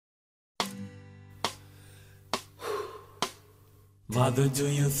Mother, do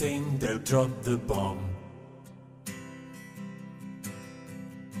you think they'll drop the bomb?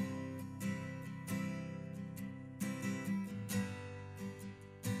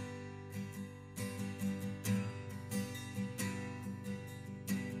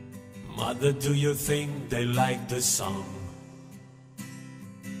 Mother, do you think they like the song?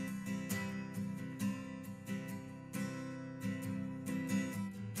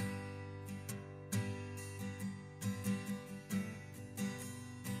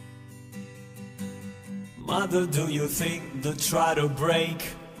 Mother, do you think they'll try to break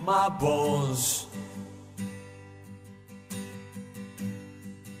my balls?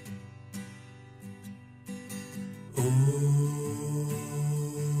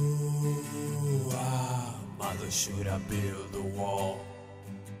 Mother, should I build a wall?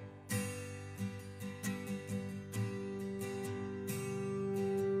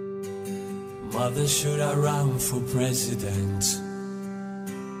 Mother, should I run for president?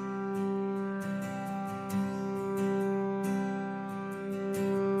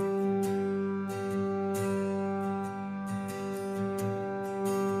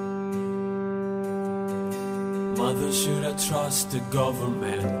 Mother, should I trust the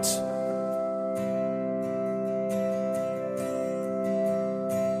government?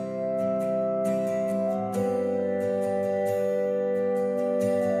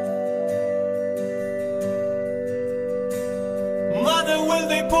 Mother, will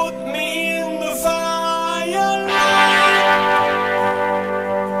they put me in the fire line?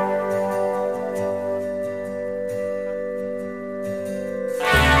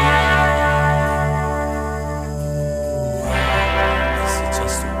 Is it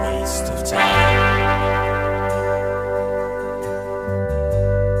just a waste of time?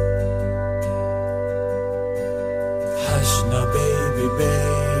 Hush now, baby,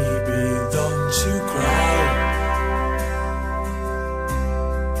 baby, don't you cry.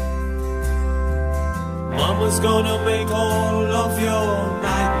 Mama's gonna make all of your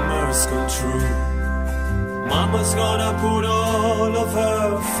nightmares come true. Mama's gonna put all of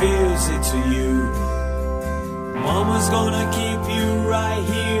her fears into you. Mama's gonna keep you right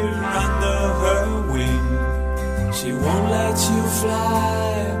here under her wing. She won't let you fly,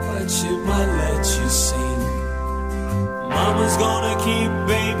 but she might let you sing. Mama's gonna keep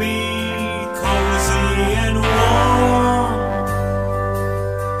baby cozy and warm.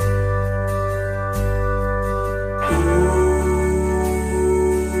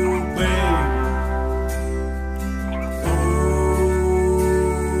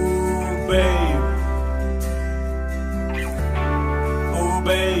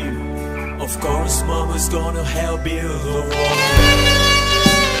 Of course, Mama's gonna help build a wall.